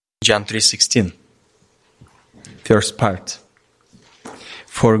John 3:16, first part.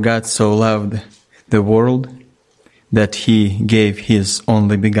 For God so loved the world that He gave His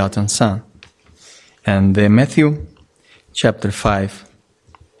only begotten Son. And Matthew chapter 5,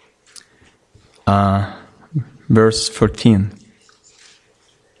 verse 14.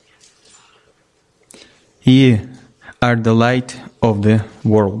 Ye are the light of the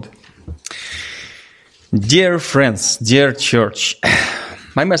world. Dear friends, dear church,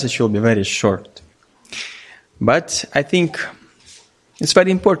 my message will be very short, but I think it's very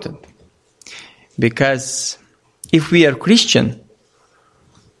important, because if we are Christian,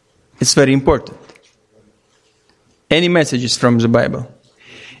 it's very important. Any messages from the Bible.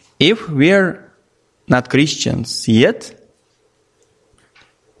 If we are not Christians yet,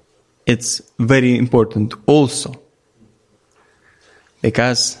 it's very important also,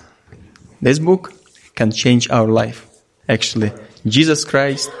 because this book can change our life. Actually, Jesus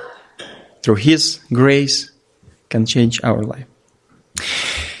Christ, through His grace, can change our life.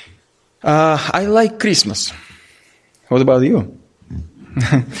 I like Christmas. What about you?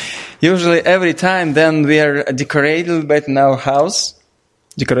 Usually every time then we are decorated in our house.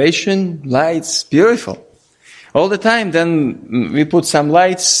 Decoration, lights, beautiful. All the time then we put some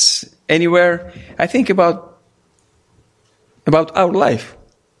lights anywhere. I think about our life.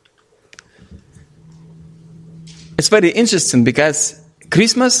 It's very interesting because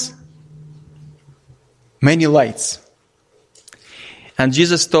Christmas, many lights. And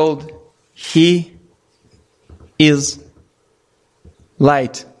Jesus told He is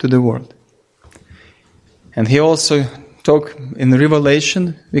light to the world. And He also talked in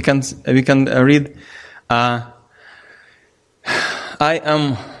Revelation, we can read, I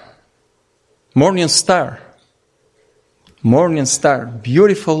am morning star,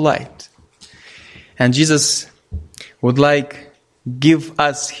 beautiful light. And Jesus would like give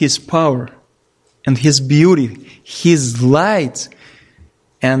us His power and His beauty, His light,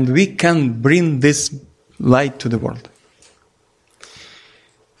 and we can bring this light to the world.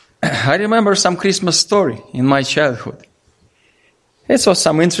 I remember some Christmas story in my childhood. It was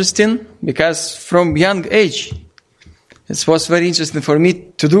some interesting, because from young age, it was very interesting for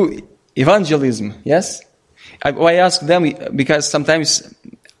me to do evangelism, yes? I asked them, because sometimes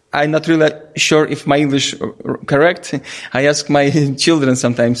I'm not really sure if my English correct. I ask my children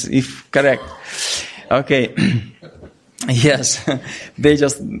sometimes if correct. Okay. Yes. They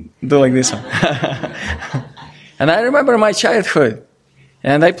just do like this one. And I remember my childhood.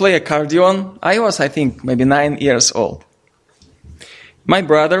 And I play accordion. I was, I think, maybe 9 years old. My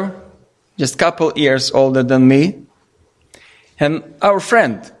brother, just couple years older than me. And our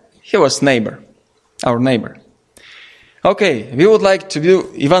friend, he was our neighbor. Okay, we would like to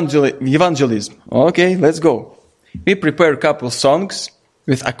do evangelism. Okay, let's go. We prepare a couple songs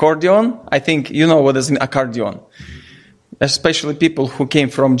with accordion. I think you know what is an accordion. Especially people who came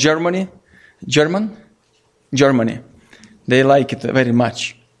from Germany. Germany. They like it very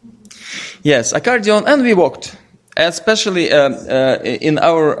much. Yes, accordion, and we walked. Especially in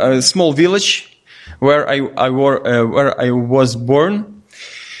our small village where I was born.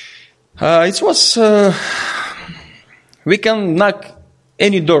 It was... we can knock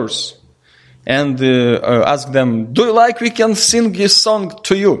any doors and ask them, do you like we can sing this song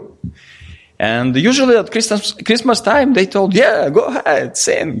to you? And usually at Christmas time they told, yeah, go ahead,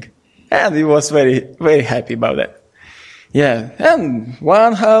 sing. And we was very, very happy about that. Yeah, and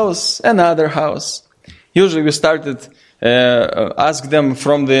one house, another house. Usually we started ask them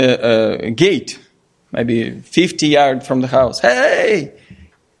from the gate, maybe 50 yards from the house, hey,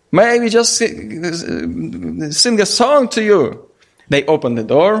 may we just sing a song to you? They open the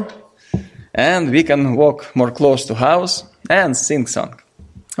door, and we can walk more close to house and sing song.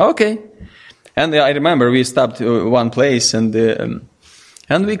 Okay. And I remember we stopped one place, and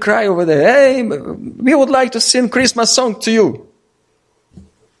we cry over there, hey, we would like to sing Christmas song to you.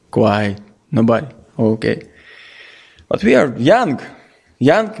 Quiet. Nobody. Okay. But we are young.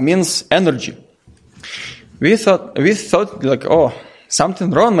 Young means energy. We thought like, oh,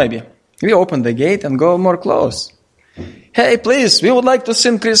 something wrong maybe. We open the gate and go more close. Hey, please, we would like to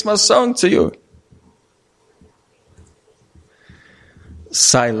sing Christmas song to you.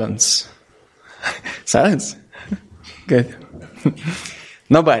 Silence. Silence? Good.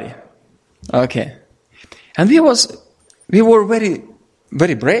 Nobody. Okay. And we were very,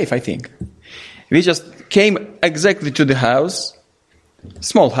 very brave, I think. We just came exactly to the house.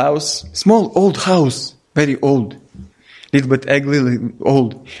 Small old house, very old. Little bit ugly,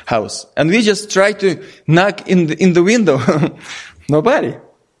 old house. And we just tried to knock in the window. Nobody.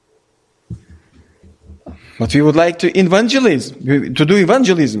 But we would like to do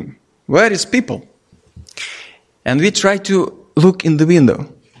evangelism. Where is people? And we try to look in the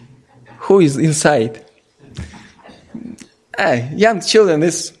window. Who is inside? Young children,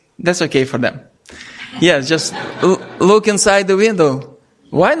 that's okay for them. Yes, just look inside the window.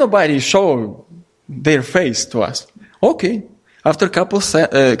 Why nobody show their face to us? Okay. After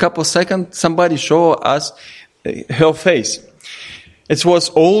a couple seconds, somebody show us her face. It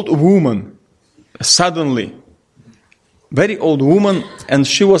was old woman. Suddenly, very old woman, and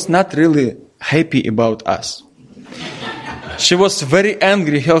she was not really happy about us. She was very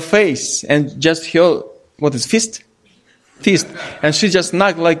angry, her face, and just her, fist? Fist. And she just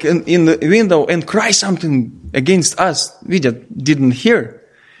knocked like in the window and cried something against us. We just didn't hear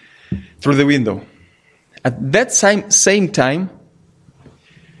through the window. At that same time,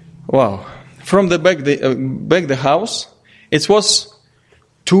 from the back the house, it was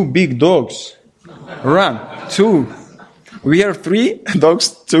 2 big dogs. Run. 2. We are 3, dogs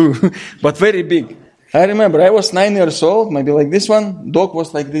 2, but very big. I remember I was 9 years old, maybe like this one. Dog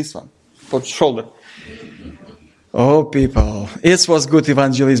was like this one, for shoulder. Oh, people, it was good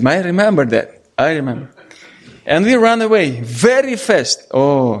evangelism. I remember that. And we ran away very fast.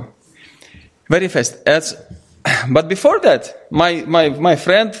 Oh, very fast. But before that, my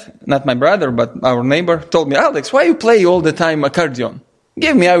friend, not my brother, but our neighbor, told me, Alex, why you play all the time accordion?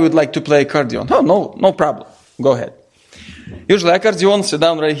 Give me, I would like to play accordion. Oh, no problem. Go ahead. Usually accordion, sit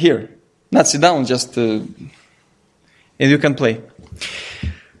down right here. Not sit down, just, and you can play.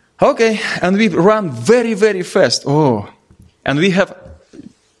 Okay, and we ran very, very fast. Oh, and we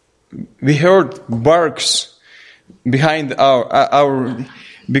heard barks behind our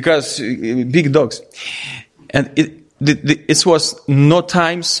because big dogs. And it was no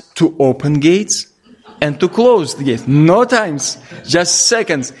times to open gates and to close the gates. No times, just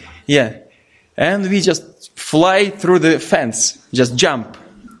seconds. Yeah. And we just fly through the fence, just jump.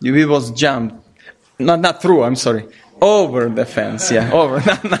 We was jump. Not through, I'm sorry. Over the fence, yeah. Over,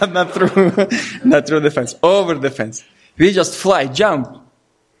 not through, not through the fence. Over the fence. We just fly, jump.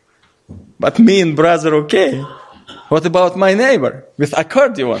 But me and brother, okay. What about my neighbor with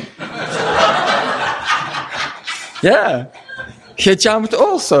accordion? Yeah, he jumped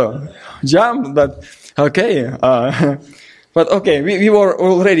also. But okay. But okay, we were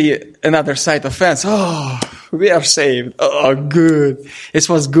already another side of fence. Oh, we are saved. Oh, good. It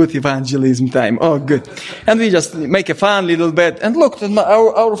was good evangelism time. Oh, good. And we just make a fun little bit and looked at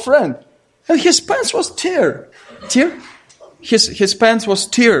our friend. And his pants was tear. His pants was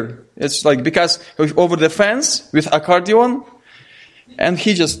tear. It's like because over the fence with accordion, and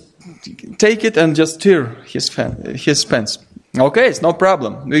he just take it and just tear his pants. Okay, it's no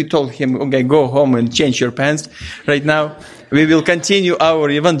problem. We told him, okay, go home and change your pants. Right now, we will continue our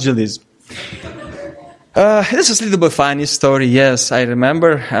evangelism. This is a little bit funny story. Yes, I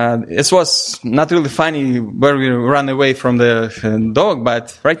remember. It was not really funny where we ran away from the dog,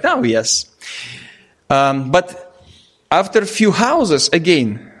 but right now, yes. But after a few houses,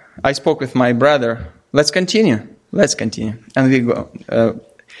 again, I spoke with my brother. Let's continue. And we go.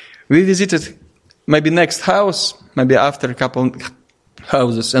 We visited maybe next house, maybe after a couple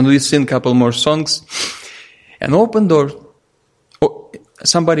houses, and we sing a couple more songs. And open door.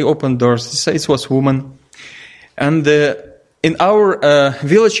 Somebody opened doors. It was woman. And in our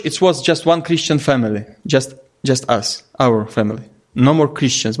village, it was just one Christian family, just us, our family. No more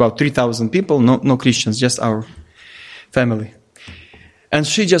Christians. About 3,000 people. No Christians, just our family. And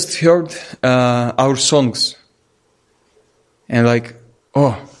she just heard our songs, and like,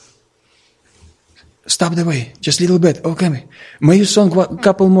 oh, stop the way, just a little bit. Okay, may you sing a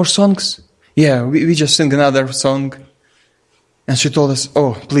couple more songs? Yeah, we just sing another song. And she told us,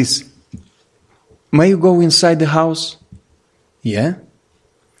 oh, please, may you go inside the house? Yeah.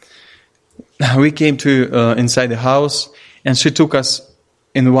 We came to inside the house, and she took us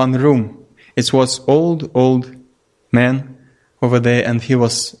in one room. It was old man over there, and he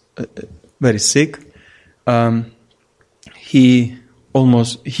was very sick. He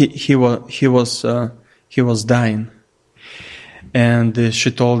was dying, and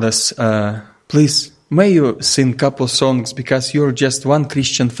she told us, please, may you sing couple songs, because you're just one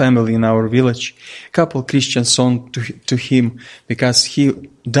Christian family in our village. Couple Christian song to him, because he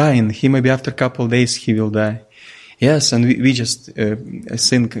dying. He maybe after a couple days he will die. Yes, and we just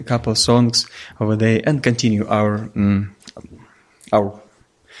sing a couple songs over there and continue our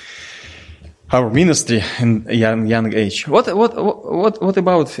ministry in young age. What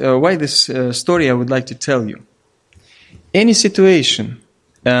about why this story I would like to tell you? Any situation,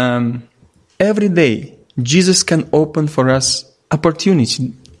 every day, Jesus can open for us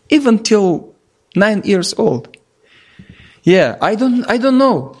opportunity, even till 9 years old. Yeah, I don't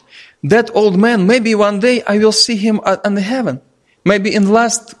know. That old man, maybe one day I will see him in heaven. Maybe in the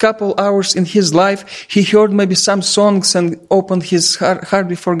last couple hours in his life, he heard maybe some songs and opened his heart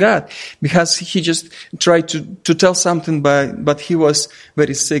before God, because he just tried to tell something, but he was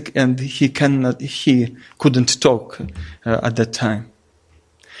very sick and he couldn't talk at that time.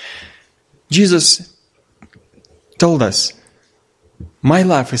 Jesus told us, my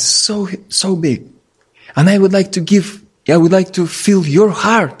love is so big, and I would like to fill your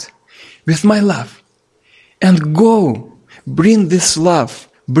heart with my love, and go. Bring this love,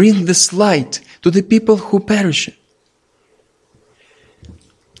 bring this light to the people who perish.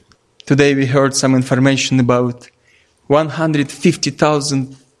 Today we heard some information about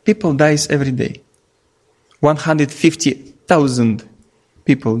 150,000 people dies every day. 150,000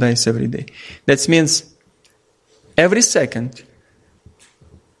 people dies every day. That means every second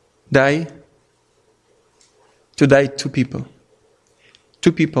die 2 people.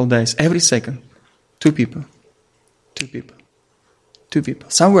 2 people dies every second. 2 people. 2 people. 2 people.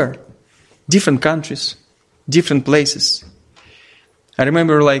 Somewhere. Different countries. Different places. I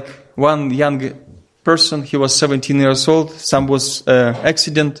remember like one young person, he was 17 years old, some was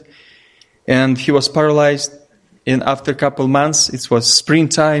accident, and he was paralyzed, and after a couple months, it was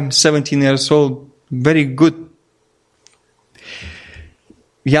springtime, 17 years old, very good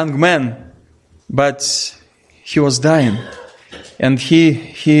young man, but he was dying. And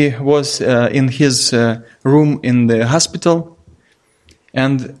he was in his room in the hospital,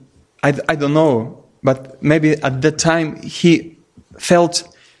 and I don't know, but maybe at that time he felt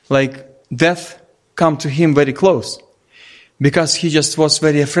like death come to him very close, because he just was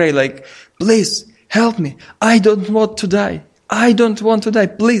very afraid, like, please help me, I don't want to die,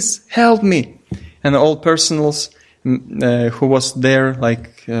 please help me. And all personals who was there,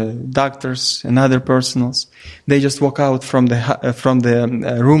 like doctors and other personals, they just walk out from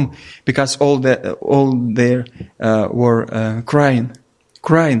the room, because all there were crying.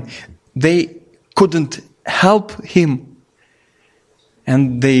 They couldn't help him,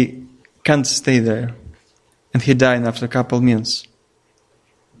 and they can't stay there. And he died after a couple minutes.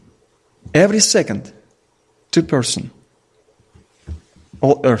 Every second, 2 persons,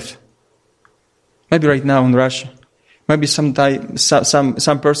 all earth. Maybe right now in Russia. Maybe some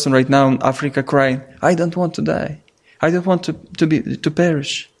person right now in Africa crying, I don't want to die. I don't want to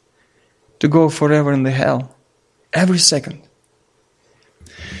perish, to go forever in the hell. Every second.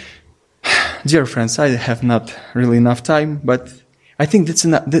 Dear friends, I have not really enough time, but I think that's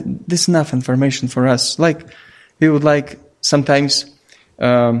enough information for us. Like, we would like sometimes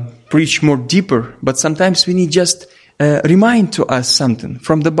preach more deeper, but sometimes we need just remind to us something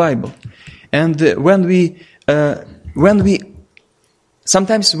from the Bible. And when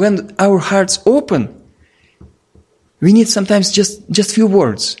our hearts open, we need sometimes just few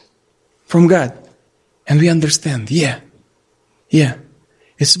words from God, and we understand. Yeah,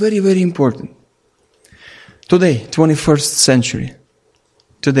 it's very, very important. Today, 21st century,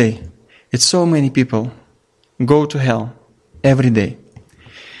 today, it's so many people go to hell every day,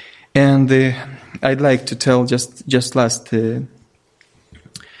 and I'd like to tell just last.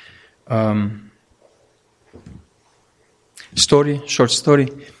 Short story,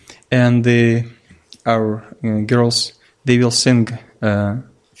 and our girls, they will sing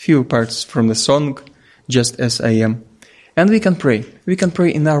few parts from the song, Just As I Am, and we can pray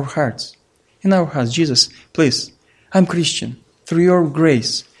in our hearts, Jesus, please, I'm Christian, through your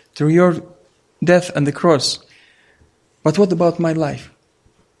grace, through your death on the cross, but what about my life?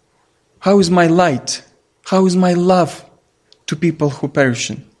 How is my light? How is my love to people who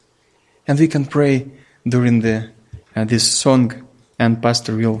perish? And we can pray during this song, and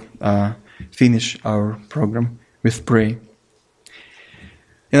Pastor will finish our program with prayer.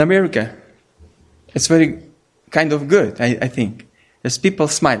 In America, it's very kind of good, I think. There's people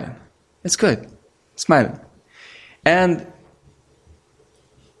smiling. It's good, smiling. And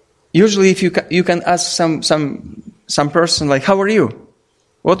usually, if you can ask some person like, "How are you?"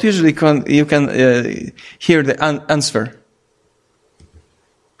 What usually you can hear the answer?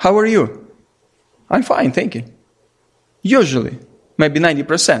 How are you? I'm fine, thank you. Usually, maybe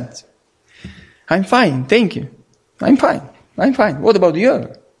 90%. I'm fine, thank you. I'm fine. What about you?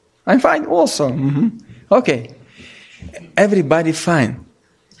 I'm fine also. Mm-hmm. Okay. Everybody fine.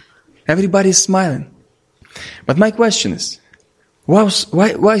 Everybody smiling. But my question is,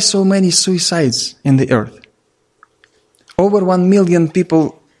 why so many suicides in the earth? Over 1 million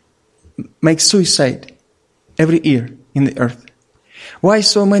people make suicide every year in the earth. Why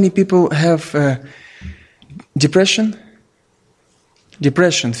so many people have depression,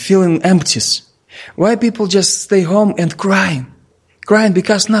 feeling emptiness, Why people just stay home and crying? Crying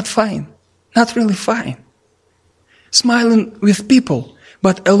because not fine. Not really fine. Smiling with people,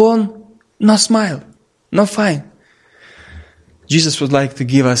 but alone, no smile, no fine. Jesus would like to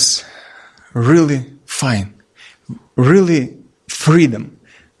give us really fine, really freedom,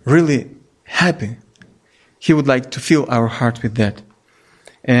 really happy. He would like to fill our heart with that.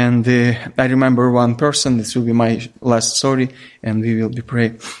 And I remember one person, this will be my last story, and we will be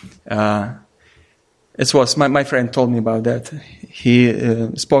praying. It was, my friend told me about that. He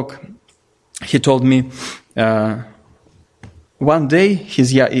told me, one day,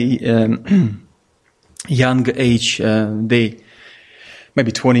 his young age day,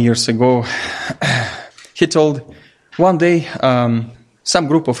 maybe 20 years ago, he told, one day, some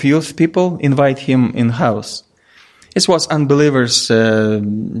group of youth people invite him in house. It was unbelievers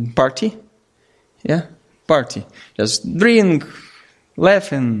party, party. Just drink,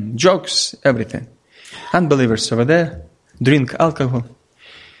 laughing, jokes, everything. Unbelievers over there, drink alcohol.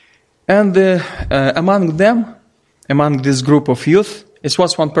 And among them, among this group of youth, it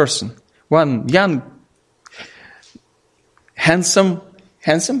was one person, one young, handsome,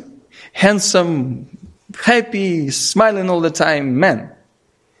 happy, smiling all the time man,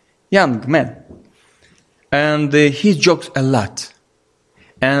 young man. And he joked a lot.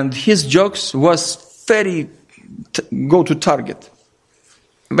 And his jokes was very go to target.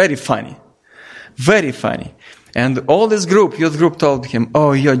 Very funny. Very funny. And all this youth group told him,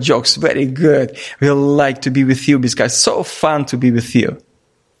 oh, your jokes very good. We like to be with you because it's so fun to be with you.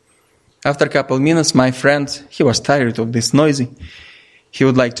 After a couple of minutes, my friend, he was tired of this noisy. He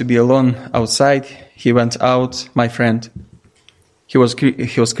would like to be alone outside. He went out, my friend. He was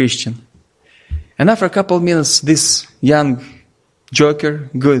Christian. And after a couple of minutes, this young joker,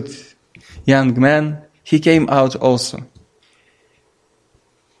 good young man, he came out also.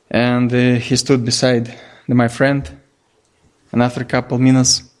 And he stood beside my friend. And after a couple of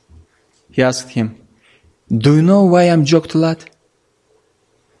minutes, he asked him, do you know why I'm joked a lot?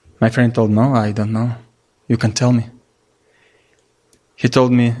 My friend told, no, I don't know. You can tell me. He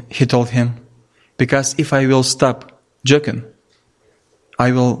told him, because if I will stop joking,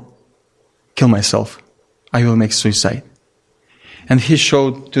 I will kill myself. I will make suicide. And he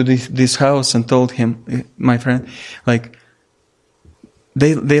showed to this house and told him, my friend, like,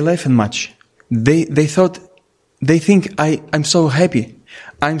 they laughing much. They think I'm so happy.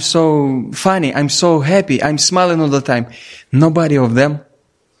 I'm so funny. I'm so happy. I'm smiling all the time. Nobody of them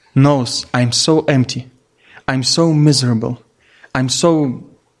knows I'm so empty. I'm so miserable. I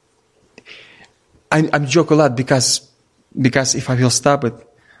joke a lot because if I will stop it,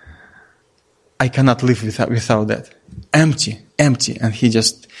 I cannot live without that. Empty. And he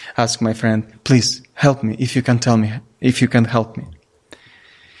just asked my friend, please help me if you can help me.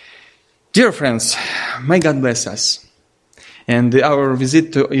 Dear friends, may God bless us. And our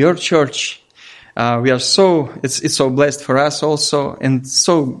visit to your church, it's so blessed for us also, and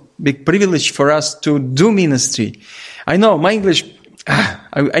so big privilege for us to do ministry. I know my English,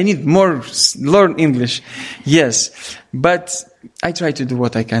 I need more learn English, yes, but I try to do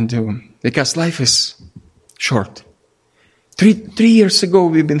what I can do because life is short. 3 years ago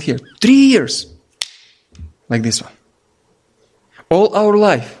we've been here, 3 years, like this one. All our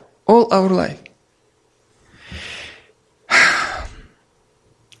life.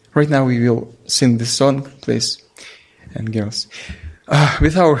 Right now we will sing this song, please, and girls.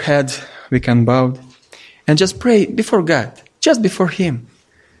 With our head, we can bow and just pray before God, just before Him.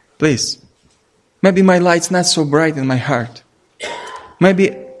 Please. Maybe my light's not so bright in my heart.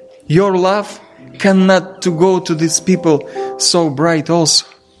 Maybe your love cannot to go to these people so bright also.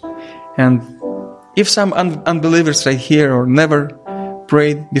 And if some unbelievers right here or never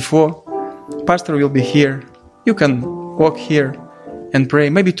prayed before, Pastor will be here. You can walk here and pray.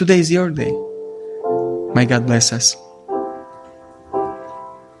 Maybe today is your day. May God bless us.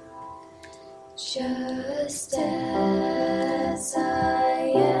 Just as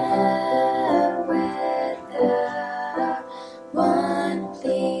I am without one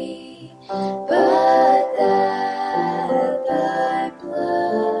plea, but that thy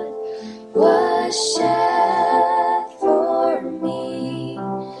blood was shed for me,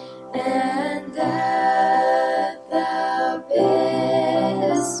 and that thou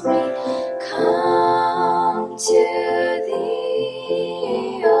bidst me come to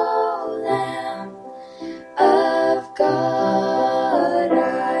thee, O Lamb of God,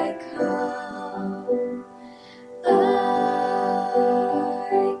 I come. I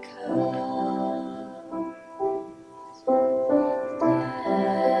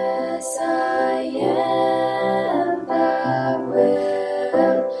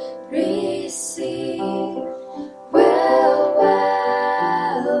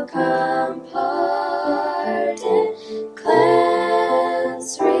come home.